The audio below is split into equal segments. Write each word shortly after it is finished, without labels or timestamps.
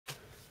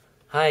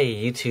Hi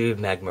YouTube,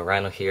 Magma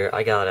Rhino here.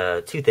 I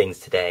got two things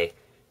today.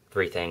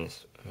 Three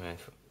things.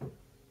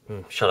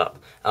 Shut up.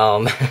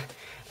 I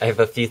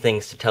have a few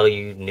things to tell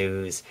you,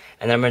 news,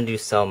 and then I'm gonna do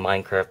some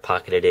Minecraft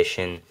Pocket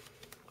Edition,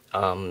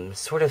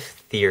 sort of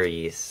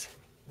theories.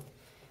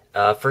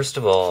 First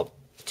of all,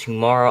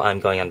 tomorrow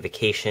I'm going on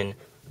vacation.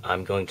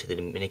 I'm going to the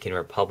Dominican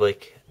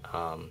Republic.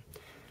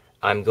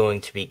 I'm going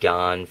to be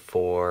gone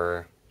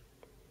for,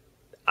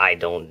 I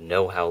don't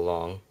know how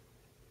long.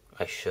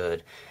 I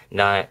should.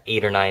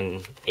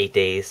 8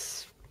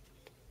 days.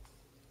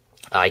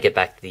 I get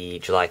back the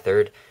July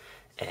 3rd,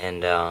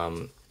 and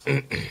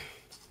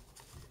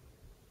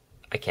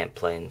I can't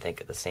play and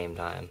think at the same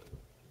time.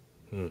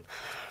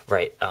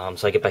 Right,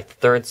 so I get back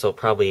the 3rd, so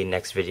probably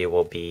next video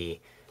will be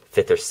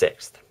 5th or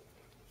 6th.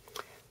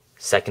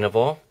 Second of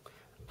all,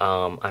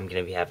 I'm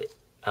gonna have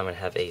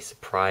a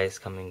surprise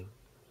coming.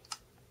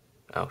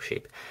 Oh,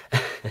 sheep.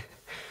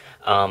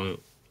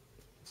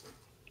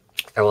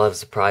 I will have a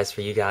surprise for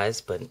you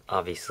guys, but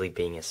obviously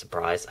being a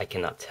surprise, I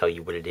cannot tell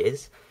you what it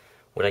is.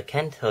 What I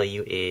can tell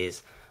you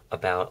is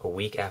about a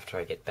week after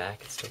I get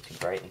back. It's still too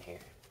bright in here.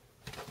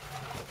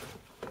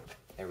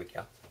 There we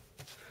go.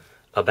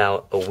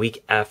 About a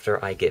week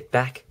after I get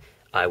back,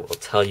 I will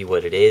tell you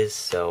what it is,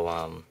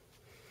 so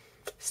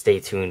stay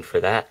tuned for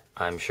that.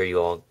 I'm sure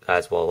you all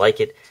guys will like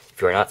it.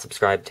 If you are not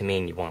subscribed to me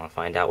and you want to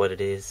find out what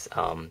it is,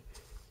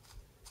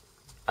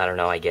 I don't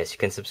know, I guess you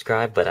can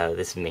subscribe, but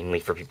this is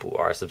mainly for people who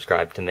are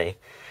subscribed to me.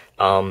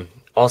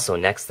 Also,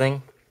 next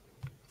thing,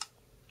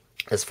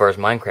 as far as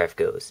Minecraft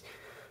goes,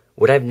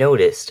 what I've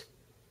noticed,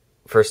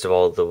 first of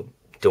all, the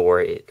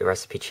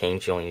recipe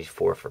changed. You only need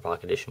 4 for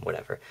Pocket Edition,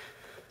 whatever.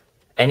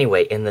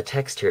 Anyway, in the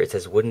text here, it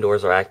says wooden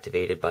doors are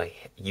activated by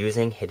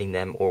hitting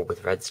them, or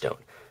with redstone.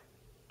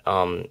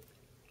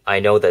 I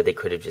know that they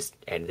could have just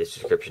added this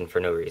description for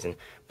no reason,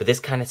 but this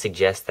kind of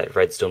suggests that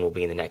redstone will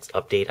be in the next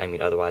update. I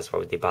mean, otherwise, why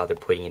would they bother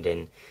putting it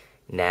in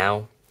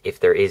now if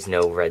there is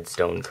no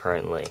redstone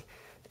currently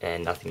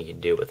and nothing you can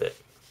do with it?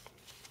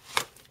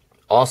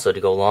 Also, to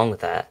go along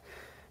with that,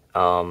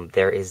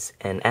 there is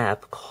an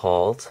app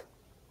called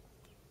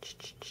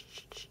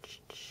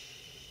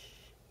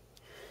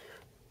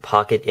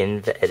Pocket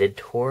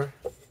Editor.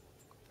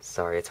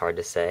 Sorry, it's hard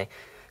to say.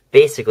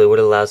 Basically, what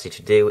it allows you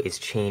to do is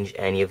change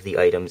any of the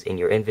items in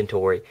your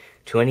inventory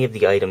to any of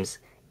the items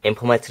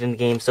implemented in the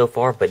game so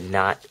far, but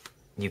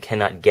you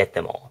cannot get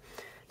them all.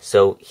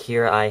 So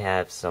here I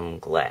have some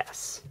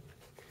glass.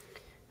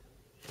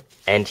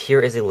 And here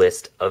is a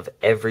list of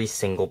every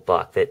single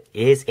block that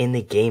is in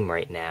the game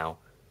right now.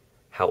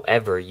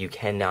 However, you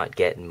cannot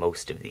get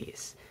most of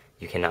these.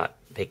 You cannot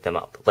pick them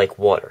up. Like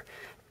water.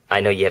 I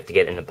know you have to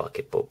get in a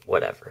bucket, but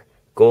whatever.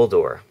 Gold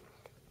ore.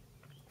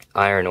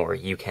 Iron ore.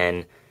 You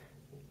can...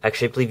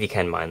 Actually, I believe you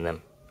can mine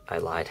them. I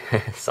lied.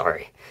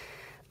 Sorry.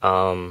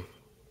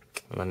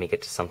 Let me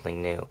get to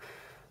something new.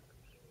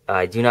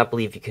 I do not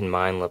believe you can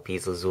mine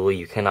lapis lazuli.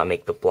 You cannot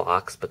make the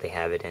blocks, but they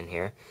have it in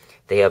here.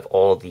 They have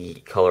all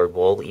the colored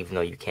wool, even though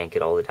you can't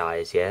get all the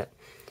dyes yet.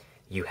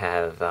 You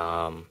have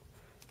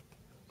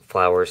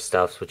flower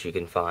stuffs, which you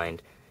can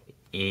find.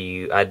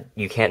 You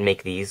can't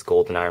make these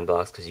golden iron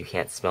blocks because you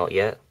can't smelt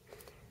yet.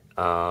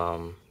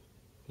 You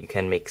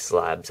can make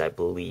slabs, I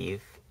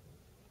believe.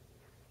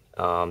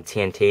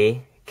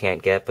 TNT,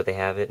 can't get, but they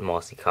have it.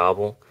 Mossy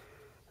cobble.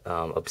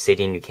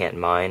 Obsidian, you can't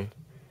mine.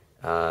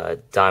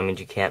 Diamond,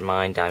 you can't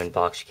mine. Diamond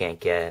blocks, you can't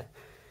get.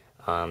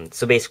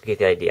 So basically, get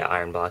the idea.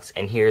 Iron blocks.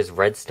 And here's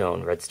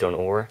redstone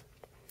ore,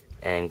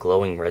 and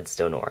glowing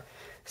redstone ore.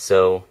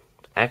 So,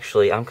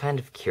 actually, I'm kind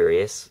of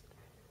curious.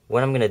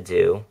 What I'm gonna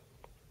do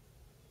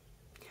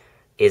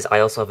is I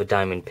also have a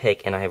diamond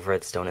pick, and I have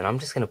redstone, and I'm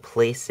just gonna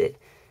place it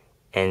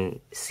and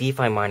see if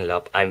I mine it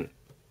up. I'm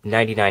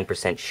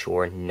 99%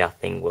 sure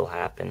nothing will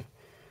happen.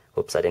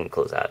 Whoops, I didn't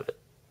close out of it.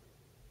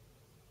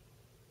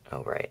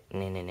 Oh, right.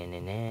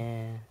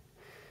 I'm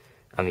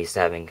used to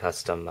having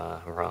custom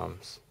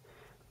ROMs.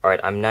 Alright,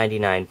 I'm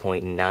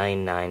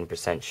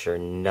 99.99% sure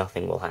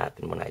nothing will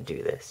happen when I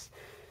do this.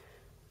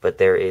 But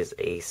there is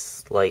a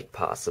slight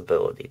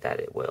possibility that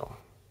it will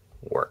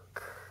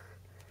work.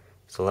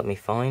 So let me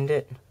find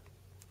it.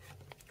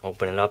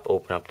 Open it up,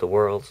 open up the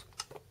world.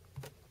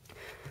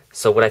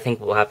 So what I think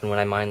will happen when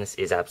I mine this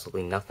is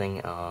absolutely nothing.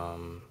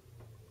 Oh,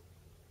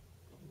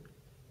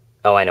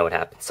 I know what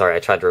happened. Sorry, I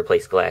tried to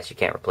replace glass. You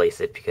can't replace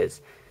it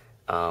because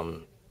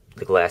the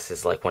glass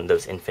is like one of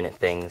those infinite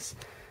things.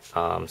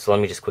 So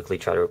let me just quickly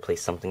try to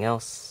replace something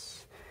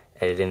else.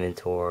 Edit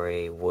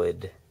inventory,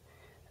 wood,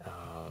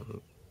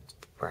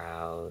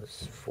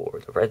 browse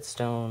for the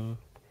redstone.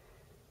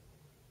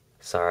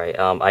 Sorry,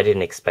 I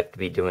didn't expect to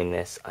be doing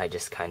this. I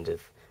just kind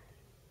of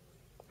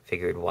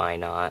figured why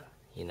not,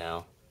 you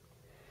know.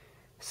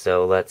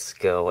 So let's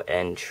go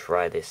and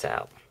try this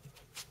out.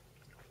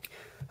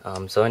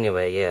 So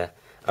anyway, yeah,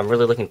 I'm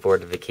really looking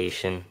forward to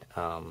vacation,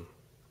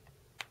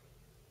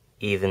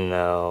 even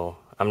though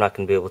I'm not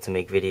going to be able to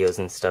make videos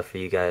and stuff for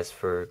you guys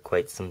for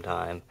quite some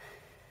time.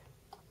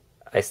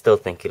 I still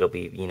think it'll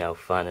be, you know,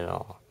 fun and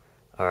all.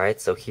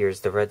 Alright, so here's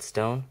the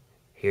redstone.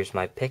 Here's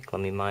my pick.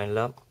 Let me mine it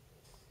up.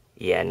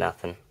 Yeah,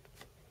 nothing.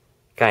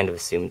 kind of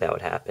assumed that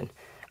would happen.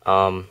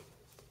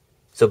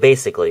 So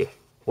basically,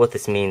 what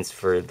this means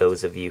for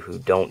those of you who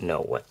don't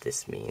know what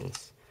this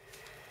means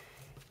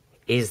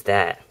is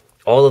that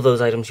all of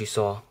those items you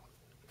saw,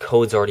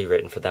 code's already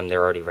written for them,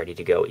 they're already ready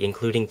to go,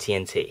 including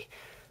TNT.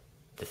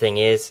 The thing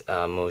is,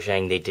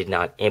 Mojang, they did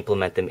not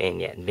implement them in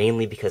yet,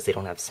 mainly because they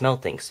don't have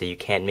smelting, so you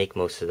can't make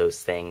most of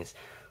those things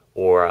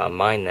or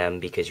mine them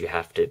because you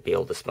have to be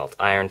able to smelt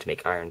iron to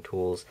make iron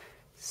tools,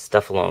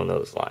 stuff along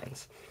those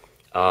lines.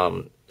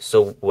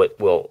 So what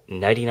will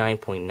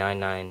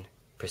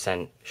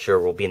 99.99% sure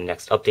will be in the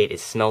next update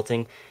is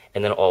smelting,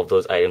 and then all of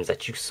those items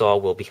that you saw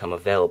will become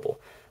available.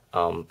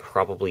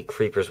 Probably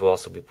creepers will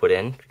also be put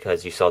in,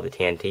 because you saw the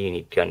TNT, you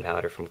need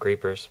gunpowder from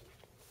creepers.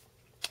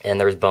 And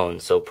there's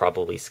bones, so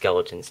probably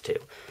skeletons too.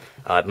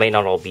 It may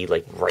not all be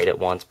like right at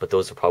once, but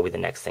those are probably the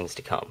next things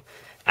to come.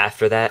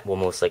 After that will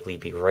most likely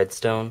be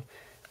redstone.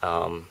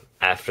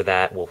 After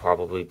that will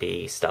probably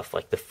be stuff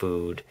like the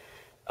food,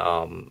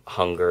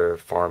 hunger,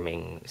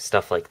 farming,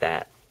 stuff like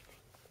that.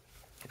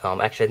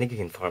 Actually, I think you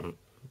can farm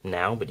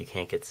now, but you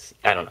can't get...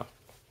 I don't know.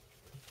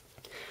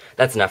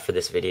 That's enough for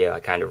this video. I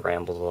kind of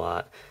rambled a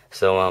lot.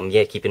 So,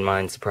 yeah, keep in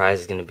mind, surprise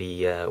is going to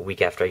be a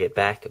week after I get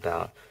back,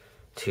 about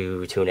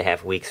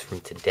 2.5 weeks from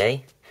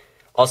today.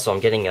 Also,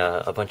 I'm getting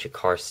a bunch of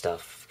car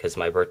stuff, because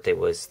my birthday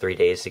was 3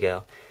 days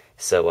ago.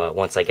 So,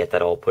 once I get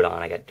that all put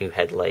on, I got new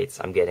headlights.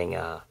 I'm getting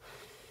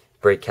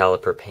brake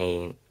caliper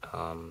paint,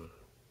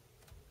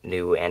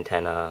 new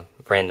antenna,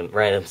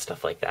 random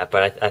stuff like that.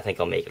 But I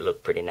think I'll make it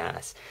look pretty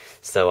nice.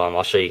 So,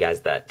 I'll show you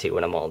guys that, too,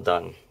 when I'm all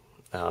done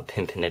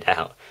pimping it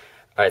out.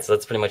 Alright, so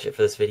that's pretty much it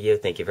for this video.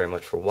 Thank you very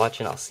much for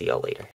watching. I'll see y'all later.